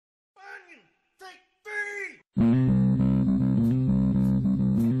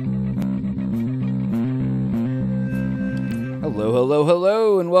Hello, hello,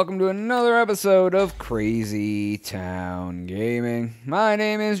 hello, and welcome to another episode of Crazy Town Gaming. My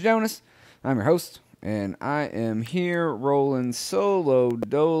name is Jonas. I'm your host, and I am here rolling solo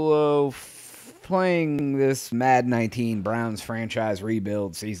dolo, playing this Madden 19 Browns franchise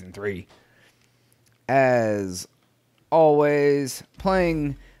rebuild season 3. As always,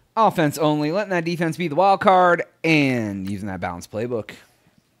 playing offense only, letting that defense be the wild card, and using that balanced playbook.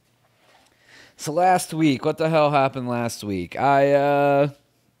 So last week, what the hell happened last week? I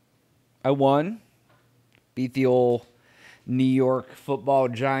won, beat the old New York football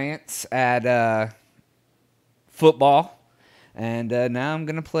Giants at football, and now I'm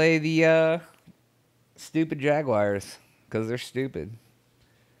gonna play the stupid Jaguars because they're stupid,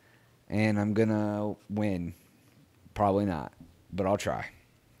 and I'm gonna win. Probably not, but I'll try.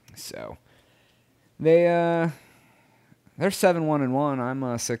 So they're 7-1-1. I'm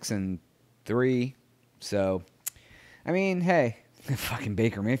 6-3. So, I mean, hey, fucking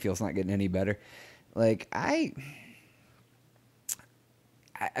Baker Mayfield's not getting any better. Like, I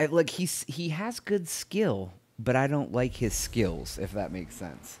like he has good skill, but I don't like his skills, if that makes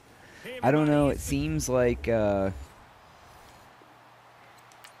sense. I don't know. It seems like, I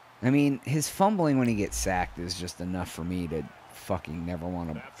mean, his fumbling when he gets sacked is just enough for me to fucking never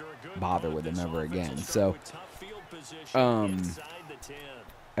want to bother with him ever again. So,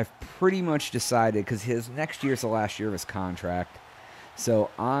 I've pretty much decided, because his next year is the last year of his contract, so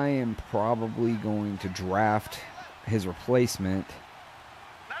I am probably going to draft his replacement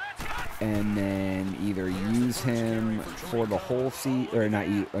and then either use him for the whole season, or not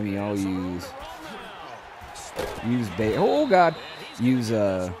use, I mean, I'll use Baker. Oh, God.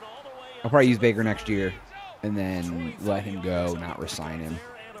 I'll probably use Baker next year and then let him go, not resign him.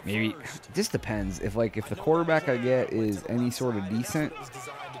 Maybe, it just depends. If the quarterback I get is any sort of decent,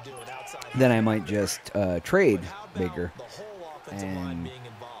 then I might just trade Baker and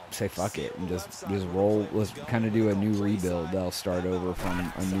say fuck it and just roll. Let's kind of do a new rebuild. They'll start over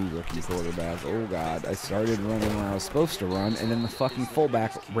from a new rookie quarterback. Oh God, I started running when I was supposed to run, and then the fucking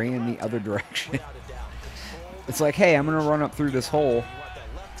fullback ran the other direction. It's like, hey, I'm gonna run up through this hole,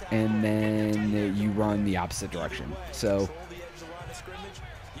 and then you run the opposite direction. So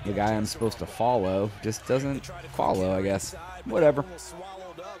the guy I'm supposed to follow just doesn't follow, I guess. Whatever.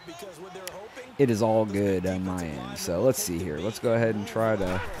 It is all good on my end. So let's see here. Let's go ahead and try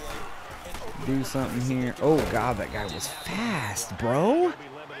to do something here. Oh, God, that guy was fast, bro.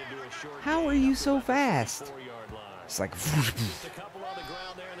 How are you so fast? It's like...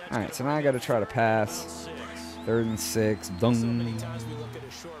 Alright, so now I got to try to pass. 3rd and 6. Dung.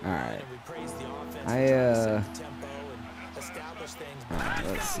 Alright. Alright,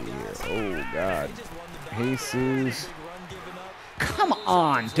 let's see here. Oh, God. Jesus. Come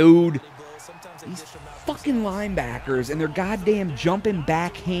on, dude. These fucking linebackers and their goddamn jumping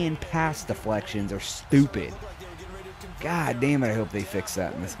backhand pass deflections are stupid. God damn it, I hope they fix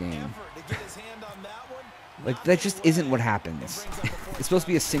that in this game. Like, that just isn't what happens. It's supposed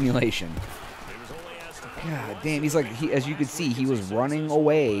to be a simulation. God damn, he's like, as you can see, he was running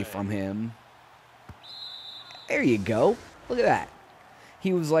away from him. There you go. Look at that.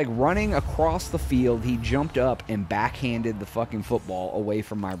 He was like running across the field. He jumped up and backhanded the fucking football away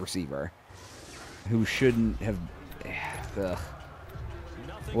from my receiver, who shouldn't have. Ugh.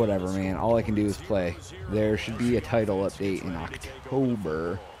 Whatever, man. All I can do is play. There should be a title update in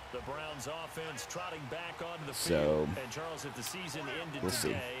October. So, we'll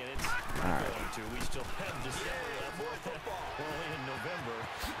see. Alright.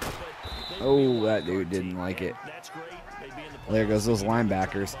 Oh, that dude didn't like it. There goes those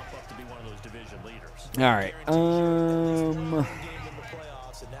linebackers. Alright,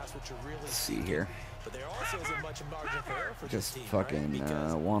 let's see here. Just fucking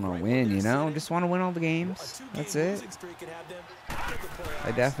want to win, you know? Just want to win all the games. That's it.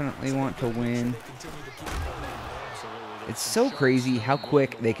 I definitely want to win. It's so crazy how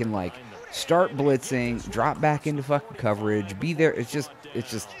quick they can, like, start blitzing, drop back into fucking coverage, be there. It's just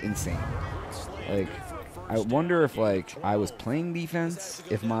insane. Like, I wonder if, like, I was playing defense,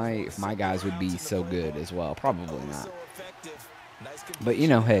 if my guys would be so good as well. Probably not. But, you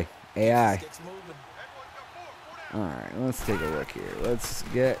know, hey, AI. Alright, let's take a look here. Let's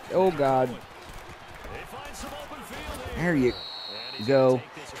get... Oh, God. There you go.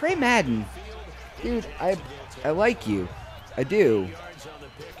 Trey Madden. Dude, I like you. I do.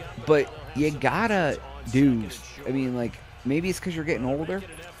 But you gotta do... I mean, like, maybe it's because you're getting older.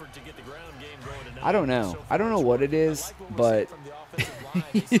 I don't know. I don't know what it is, but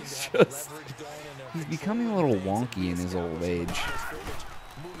he's becoming a little wonky in his old age.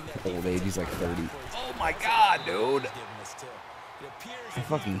 He's like 30. Oh my God, dude. I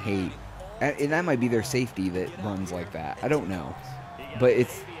fucking hate. And that might be their safety that runs like that. I don't know. But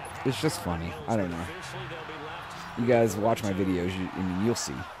it's just funny. I don't know. You guys watch my videos, you'll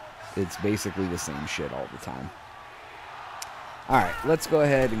see. It's basically the same shit all the time. Alright, let's go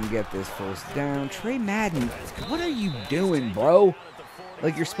ahead and get this first down. Trey Madden, what are you doing, bro?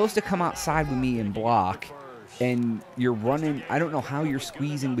 Like, you're supposed to come outside with me and block, and you're running. I don't know how you're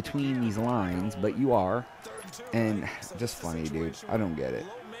squeezing between these lines, but you are. And just funny, dude. I don't get it.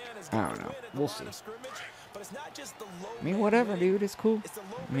 I don't know. We'll see. I mean, whatever, dude. It's cool.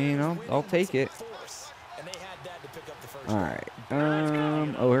 I mean, I'll take it. Alright.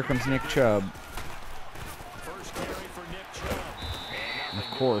 Oh, here comes Nick Chubb. Of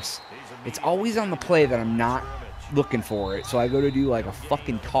course. It's always on the play that I'm not looking for it, so I go to do like a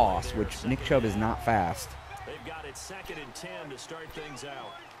fucking toss, which Nick Chubb is not fast.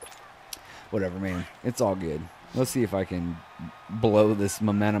 Whatever, man. It's all good. Let's see if I can blow this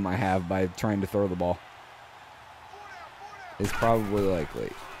momentum I have by trying to throw the ball. It's probably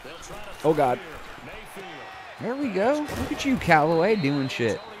likely. Oh, God. There we go. Look at you, Callaway, doing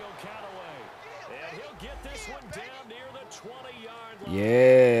shit.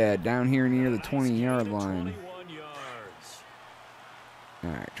 Yeah, down here near the 20-yard line.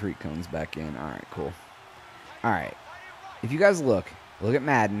 Alright, Treat comes back in. Alright, cool. Alright. If you guys look at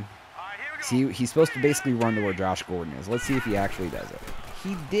Madden. See, he's supposed to basically run to where Josh Gordon is. Let's see if he actually does it.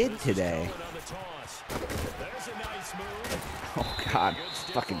 He did today. Oh, God.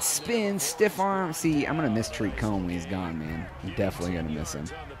 Fucking spin, stiff arm. See, I'm going to miss Treat Cone when he's gone, man. I'm definitely going to miss him.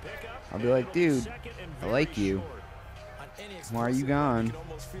 I'll be like, dude, I like you. Why are you gone?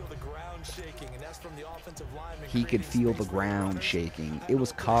 He could feel the ground shaking. It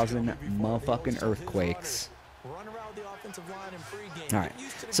was causing motherfucking earthquakes. Alright,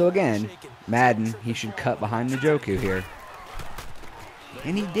 so again, Madden, he should cut behind Njoku here.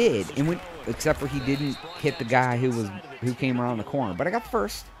 And he did. And when, except for he didn't hit the guy who came around the corner. But I got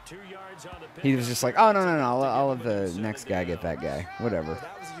first. He was just like, oh, no, I'll let the next guy get that guy. Whatever.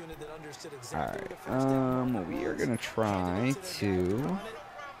 Alright, we are going to try to...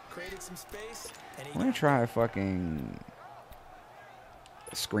 I'm going to try a fucking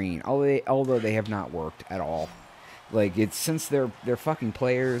screen. Although they have not worked at all. Like, it's since their fucking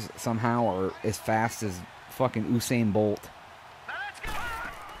players somehow are as fast as fucking Usain Bolt.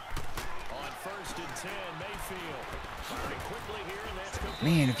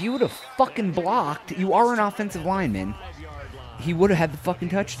 Man, if you would have fucking blocked, you are an offensive lineman, he would have had the fucking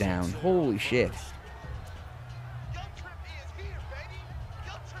touchdown. Holy shit.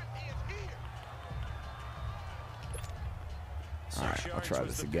 Alright, I'll try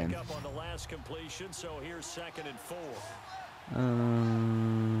this again.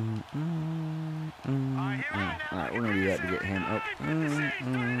 Alright, we're going to do that to get him up.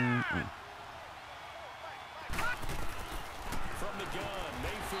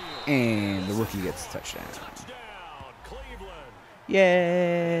 And the rookie gets a touchdown.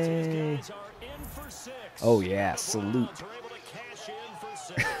 Yay! Oh, yeah, salute.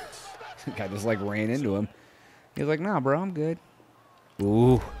 Guy just like ran into him. He was like, nah, bro, I'm good.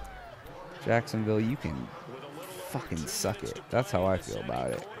 Ooh. Jacksonville, you can fucking suck it. That's how I feel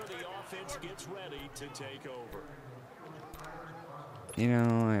about it. You know,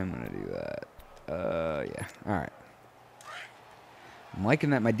 I am going to do that. Yeah. Alright. I'm liking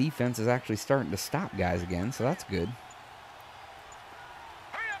that my defense is actually starting to stop guys again, so that's good.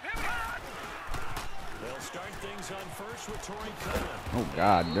 Oh,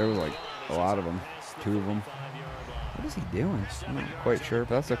 God. There was like a lot of them. 2 of them. What is he doing? I'm not quite sure,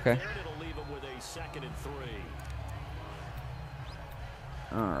 but that's okay.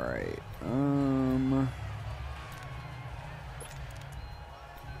 Alright.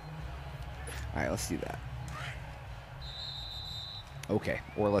 Alright, let's do that. Okay,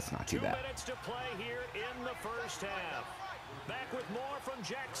 or let's not do that.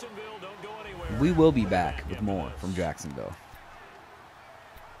 We will be back with more from Jacksonville.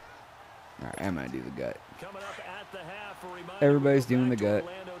 Alright, I'm going to do the gut. Everybody's doing the gut.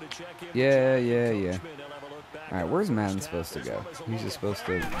 Yeah. Alright, where's Madden supposed to go? He's just supposed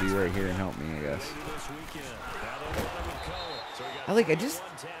to be right here and help me, I guess.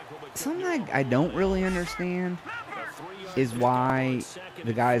 Something I don't really understand is why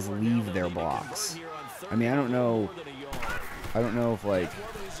the guys leave their blocks. I mean, I don't know if like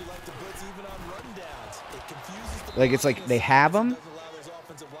it's like they have them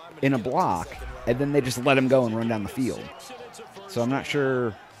in a block and then they just let them go and run down the field. So I'm not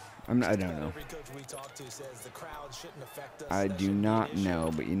sure I don't know. I do not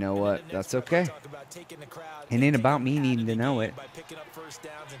know, but you know what? That's okay. It ain't about me needing to know it.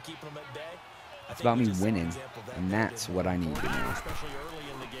 It's about me winning, and that's what I need to know.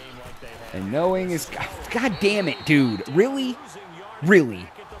 And knowing is... God damn it, dude. Really? Really?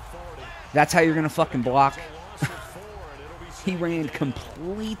 That's how you're going to fucking block? He ran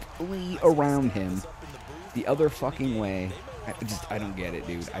completely around him the other fucking way. I don't get it,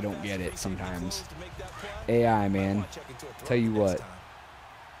 dude. I don't get it sometimes. AI, man. Tell you what.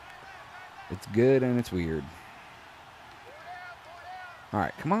 It's good and it's weird. All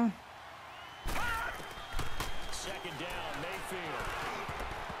right, come on.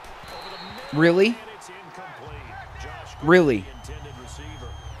 Really? Really?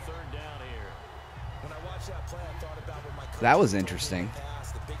 That was interesting.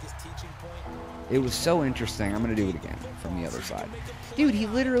 It was so interesting. I'm going to do it again from the other side. Dude, he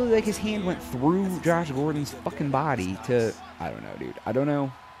literally, like, his hand went through Josh Gordon's fucking body to... I don't know, dude. I don't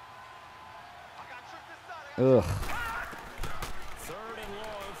know. Ugh.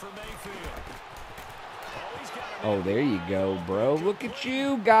 Oh, there you go, bro. Look at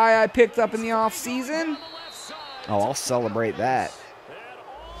you, guy I picked up in the offseason. Oh, I'll celebrate that.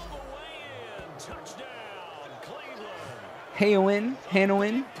 Hanowin.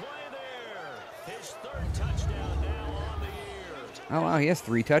 Oh, wow, he has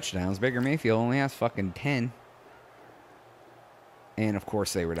 3 touchdowns. Baker Mayfield only has fucking 10. And, of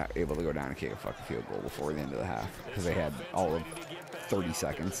course, they were not able to go down and kick a fucking field goal before the end of the half because they had all of 30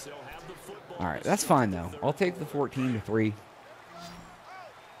 seconds. All right, that's fine, though. I'll take the 14-3.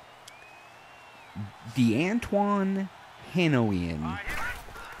 DeAntoine Hanoian.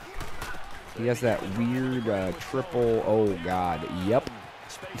 He has that weird triple. Oh, God. Yep.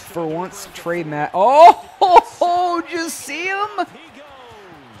 For once, Trey Matt. Oh, just see him?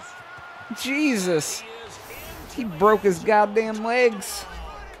 Jesus. He broke his goddamn legs.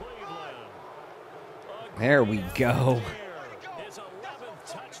 There we go.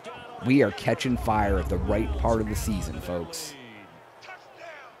 We are catching fire at the right part of the season, folks.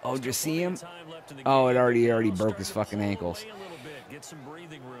 Oh, just see him? Oh, it already broke his fucking ankles.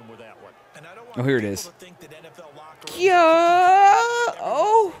 Oh, here it is. Yeah.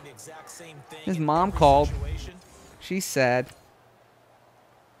 Oh. His mom called. She's sad.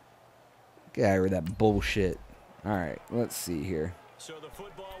 Get out of here with that bullshit. All right, let's see here. So the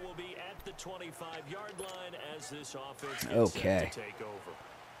football will be at the 25-yard line as this offense gets set to take over.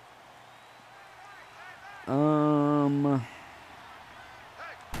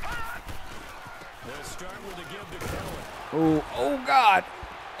 They'll start with a give to Keller. Oh God.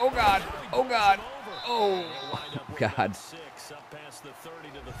 Oh God. Oh God. Oh God.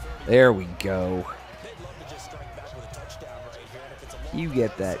 There we go. You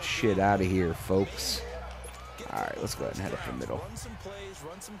get that shit out of here, folks. All right, let's go ahead and head up the middle.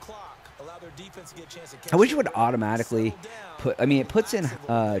 I wish it would automatically put... I mean, it puts in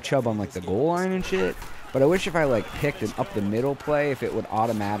Chubb on, like, the goal line and shit, but I wish if I, like, picked an up-the-middle play, if it would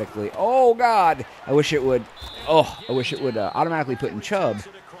automatically... Oh, God! I wish it would automatically put in Chubb,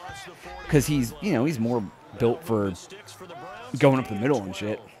 because he's, you know, he's more built for going up the middle and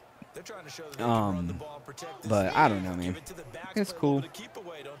shit. But I don't know, man. It's cool.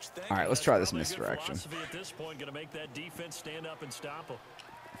 All right, let's try this misdirection.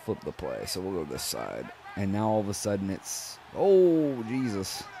 Flip the play, so we'll go this side. And now all of a sudden it's... Oh,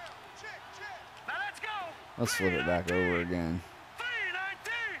 Jesus. Let's flip it back over again.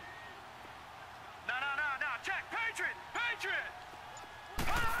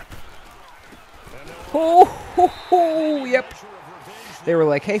 Oh, yep. They were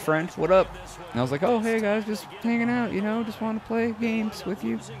like, hey, friend, what up? And I was like, oh, hey, guys, just hanging out, you know, just want to play games with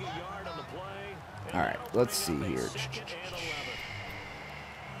you. All right, let's see here.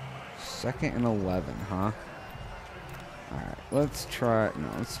 2nd and 11, huh? All right, let's try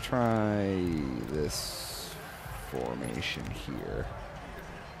this formation here.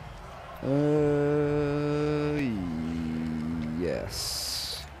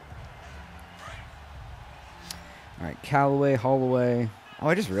 Yes. All right, Callaway, Holloway. Oh,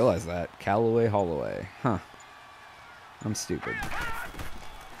 I just realized that. Callaway, Holloway. Huh. I'm stupid.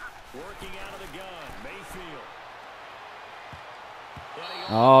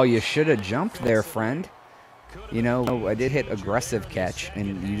 Oh, you should have jumped there, friend. You know, I did hit aggressive catch,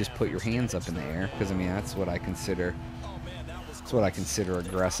 and you just put your hands up in the air. Because, I mean, that's what I consider... That's what I consider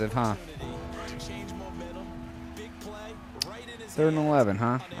aggressive, huh? 3rd and 11,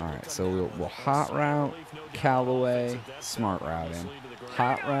 huh? All right, so we'll hot route, Callaway, smart route him.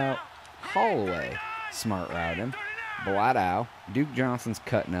 Hot route, Holloway, smart route him. Bladdow. Duke Johnson's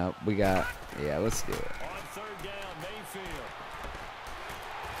cutting up. We got, yeah, let's do it.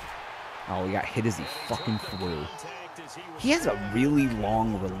 Oh, we got hit as he fucking threw. He has a really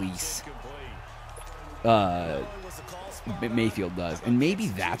long release. Mayfield does. And maybe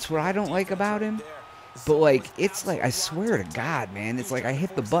that's what I don't like about him. But, like, it's like, I swear to God, man, it's like I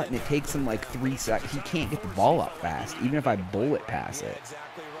hit the button, it takes him like 3 seconds. He can't get the ball up fast, even if I bullet pass it.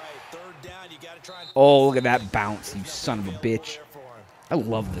 Oh, look at that bounce, you son of a bitch. I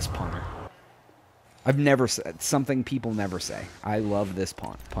love this punter. I've never said something people never say. I love this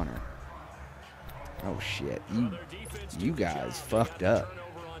punter. Oh, shit. You guys fucked up.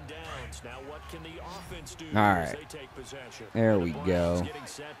 All right. There we go.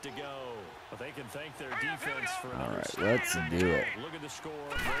 All right, let's do it.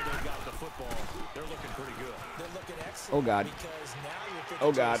 Oh, God.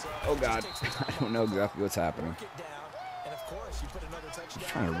 Oh, God. Oh, God. I don't know exactly what's happening. I'm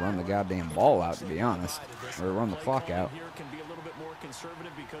trying to run the goddamn ball out, to be honest. Or run the clock out.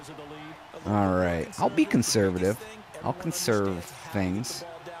 All right. I'll be conservative. I'll conserve things.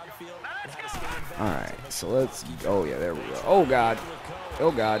 All right. So let's... Oh, yeah, there we go. Oh, God.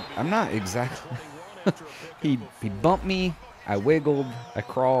 Oh, God. I'm not exactly... he bumped me. I wiggled. I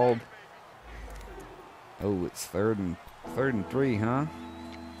crawled. Oh, it's third and 3, huh?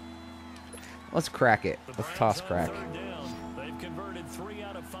 Let's crack it. Let's toss crack.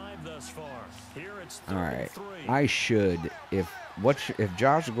 All right. I should, if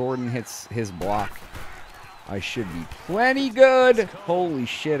Josh Gordon hits his block, I should be plenty good. Holy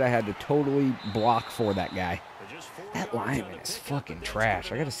shit, I had to totally block for that guy. That lineman is fucking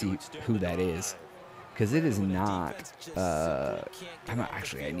trash. I got to see who that is. Because it is not,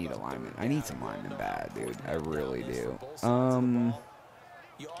 actually, I need a lineman. I need some linemen bad, dude. I really do.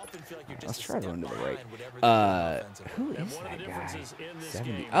 Let's try to run to the right. Who is that guy?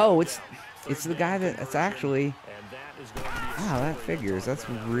 70. Oh, it's the guy that's actually... Wow, that figures. That's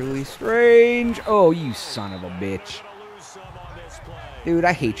really strange. Oh, you son of a bitch. Dude,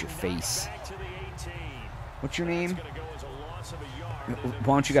 I hate your face. What's your name?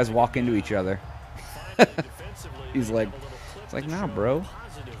 Why don't you guys walk into each other? He's like, it's like, nah, bro.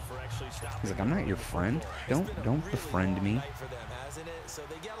 He's like, I'm not your friend. Don't befriend me.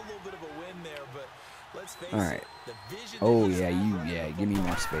 All right. Oh yeah, give me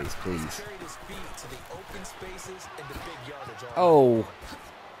more space, please. Oh,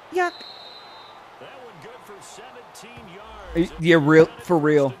 yuck. Yeah, for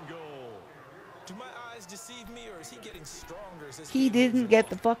real. He didn't get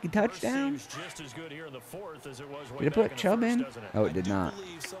the fucking touchdown. Did it put Chubb in? Oh, it did not.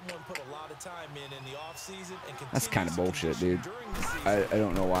 That's kind of bullshit, dude. I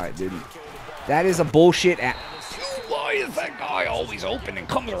don't know why it didn't. That is a bullshit. Why is that guy always open and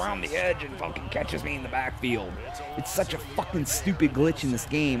comes around the edge and fucking catches me in the backfield? It's such a fucking stupid glitch in this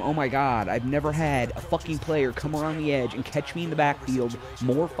game. Oh my god, I've never had a fucking player come around the edge and catch me in the backfield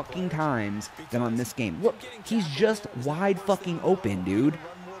more fucking times than on this game. Look, he's just wide fucking open, dude.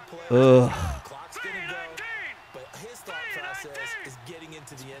 Ugh.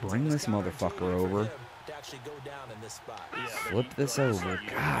 Bring this motherfucker over. Flip this over.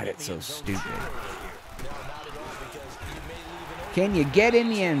 God, it's so stupid. Can you get in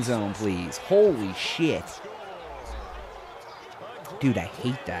the end zone, please? Holy shit. Dude, I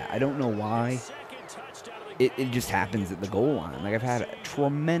hate that. I don't know why. It just happens at the goal line. Like, I've had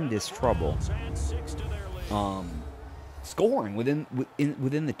tremendous trouble scoring within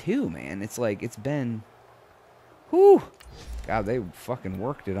the 2, man. It's like, it's been... Whew. God, they fucking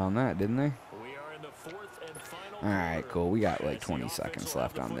worked it on that, didn't they? Alright, cool. We got like 20 seconds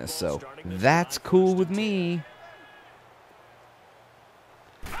left on this, so that's cool with me.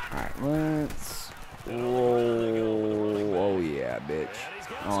 Alright, let's roll. Oh, yeah, bitch.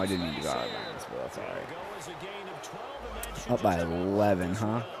 Oh, I didn't need to go out of bounds, but that's alright. Up by 11,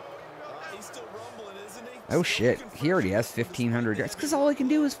 huh? Oh, shit. He already has 1,500 yards. Because all he can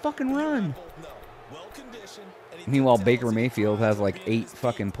do is fucking run. Meanwhile, Baker Mayfield has like 8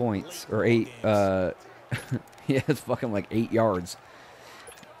 fucking points. Or 8, he has fucking like 8 yards.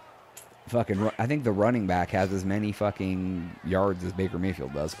 Fucking, I think the running back has as many fucking yards as Baker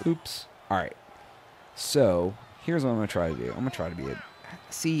Mayfield does. Oops. Alright. So, here's what I'm going to try to do. I'm going to try to be a...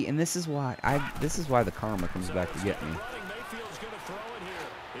 See, and this is why the karma comes back to get me.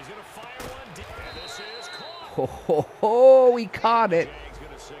 Ho, ho, ho, we caught it.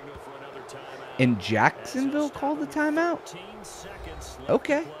 And Jacksonville called the timeout?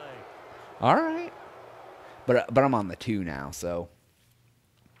 Okay. All right. But I'm on the 2 now, so.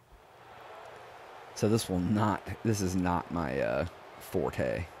 So this is not my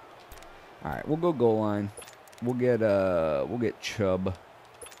forte. All right, we'll go goal line. We'll get Chubb.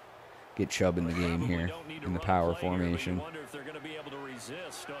 Get Chubb in the game here in the power formation.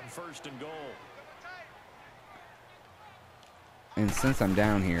 And since I'm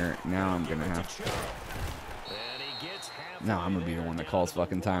down here, now I'm gonna have to. No, I'm gonna be the one that calls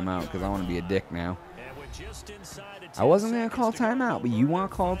fucking timeout because I want to be a dick now. I wasn't gonna call timeout, but you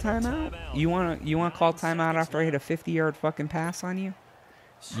want to call timeout? You want to call timeout after I hit a 50-yard fucking pass on you?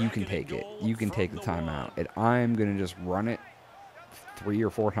 You can take it. You can take the timeout. And I'm gonna just run it 3 or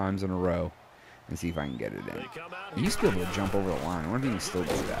 4 times in a row and see if I can get it in. You used to be able to jump over the line. I wonder if you can still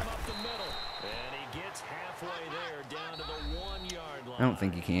do that. I don't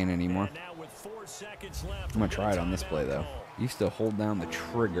think you can anymore. I'm gonna try it on this play though. You still hold down the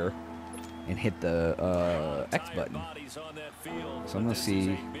trigger and hit the X button. So I'm gonna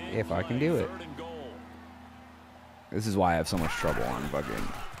see if I can do it. This is why I have so much trouble on fucking.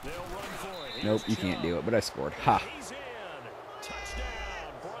 Nope, you can't do it, but I scored. Ha!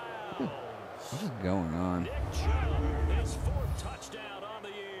 What is going on?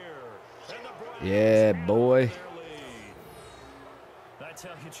 Yeah, boy.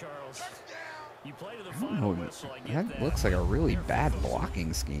 Oh, that looks like a really bad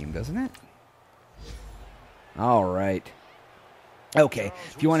blocking scheme, doesn't it? All right. Okay,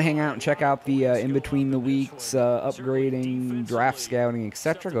 if you want to hang out and check out the in between the weeks upgrading, draft scouting,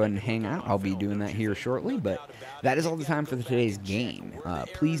 etc., go ahead and hang out. I'll be doing that here shortly, but that is all the time for today's game.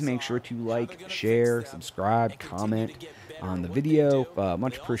 Please make sure to like, share, subscribe, comment on the video.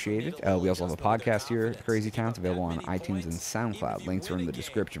 Much appreciated. We also have a podcast here at Crazy Town. It's available on iTunes and SoundCloud. Links are in the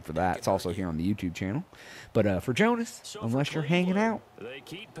description for that. It's also here on the YouTube channel. But for Jonas, unless you're hanging out,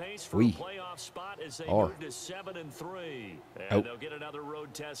 we are out. They'll get another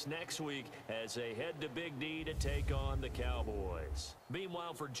road test next week as they head to Big D to take on the Cowboys.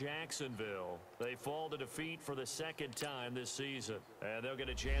 Meanwhile, for Jacksonville, they fall to defeat for the 2nd time this season, and they'll get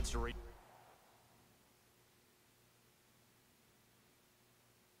a chance to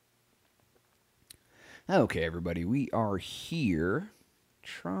Okay, everybody, we are here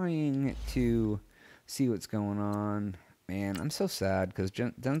trying to see what's going on. Man, I'm so sad because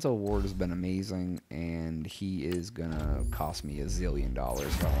Denzel Ward has been amazing, and he is going to cost me $1 zillion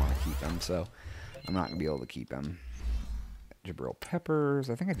if I want to keep him, so I'm not going to be able to keep him. Jabril Peppers,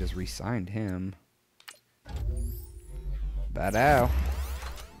 I think I just re-signed him. Bad-ow.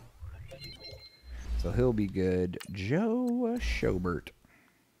 So he'll be good. Joe Schobert.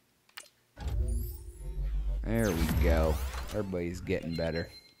 There we go. Everybody's getting better.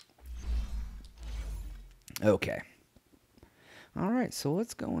 Okay. All right, so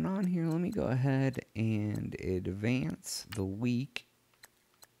what's going on here? Let me go ahead and advance the week.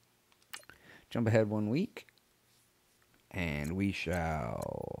 Jump ahead 1 week. And we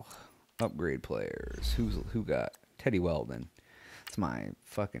shall upgrade players. Who got Teddy Weldon? It's my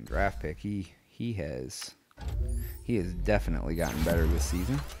fucking draft pick. He has definitely gotten better this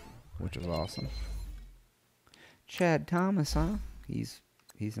season, which is awesome. Chad Thomas, huh? He's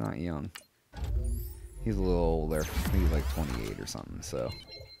not young. He's a little older. I think he's like 28 or something. So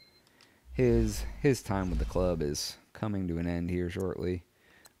his time with the club is coming to an end here shortly.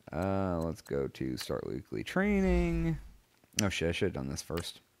 Let's go to start weekly training. Oh shit, I should have done this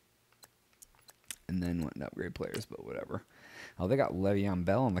first. And then went and upgrade players, but whatever. Oh, they got Le'Veon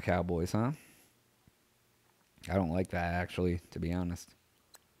Bell on the Cowboys, huh? I don't like that, actually, to be honest.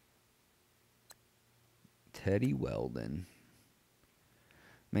 Teddy Weldon.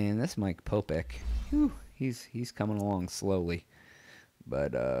 Man, this Mike Popek, whew, he's coming along slowly.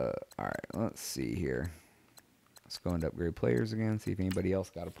 But, alright, let's see here. Let's go into upgrade players again, see if anybody else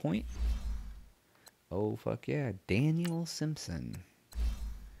got a point. Oh, fuck yeah. Daniel Simpson.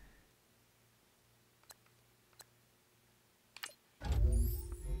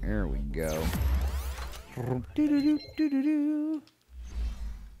 There we go.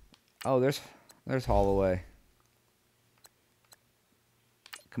 Oh, there's Holloway.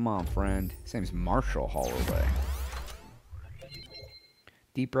 Come on, friend. His name's Marshall Holloway.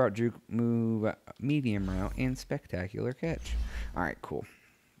 Deep route, juke move, medium route, and spectacular catch. All right, cool.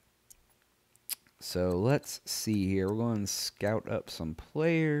 So let's see here. We're going to scout up some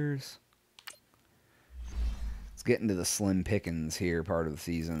players. Let's get into the slim pickings here part of the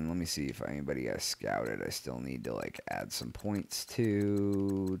season. Let me see if anybody got scouted. I still need to like add some points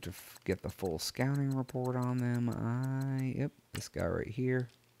to get the full scouting report on them. Yep, this guy right here.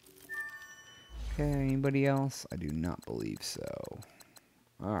 Okay, anybody else? I do not believe so.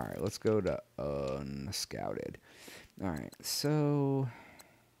 All right, let's go to unscouted. All right, so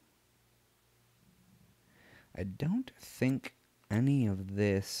I don't think any of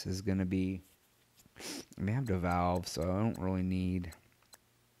this is going to be... I mean, I have the valve, so I don't really need...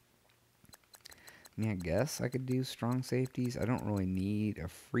 I mean, I guess I could do strong safeties. I don't really need a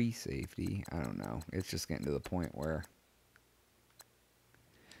free safety. I don't know. It's just getting to the point where...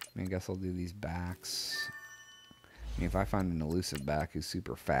 I mean, I guess I'll do these backs. I mean, if I find an elusive back who's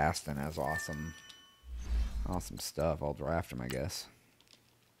super fast and has awesome stuff, I'll draft him, I guess.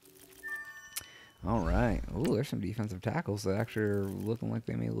 All right. Ooh, there's some defensive tackles that actually are looking like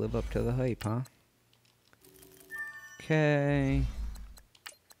they may live up to the hype, huh? Okay.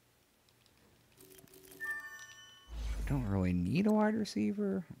 Don't really need a wide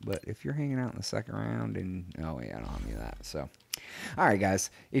receiver, but if you're hanging out in the second round and... Oh, yeah, I don't have any of that, so... Alright, guys.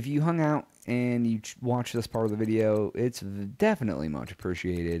 If you hung out and you watched this part of the video, it's definitely much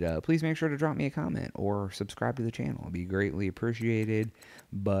appreciated. Please make sure to drop me a comment or subscribe to the channel. It'd be greatly appreciated.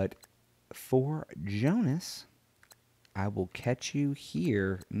 But for Jonas, I will catch you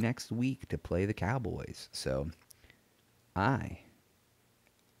here next week to play the Cowboys. So, I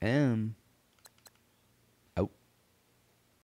am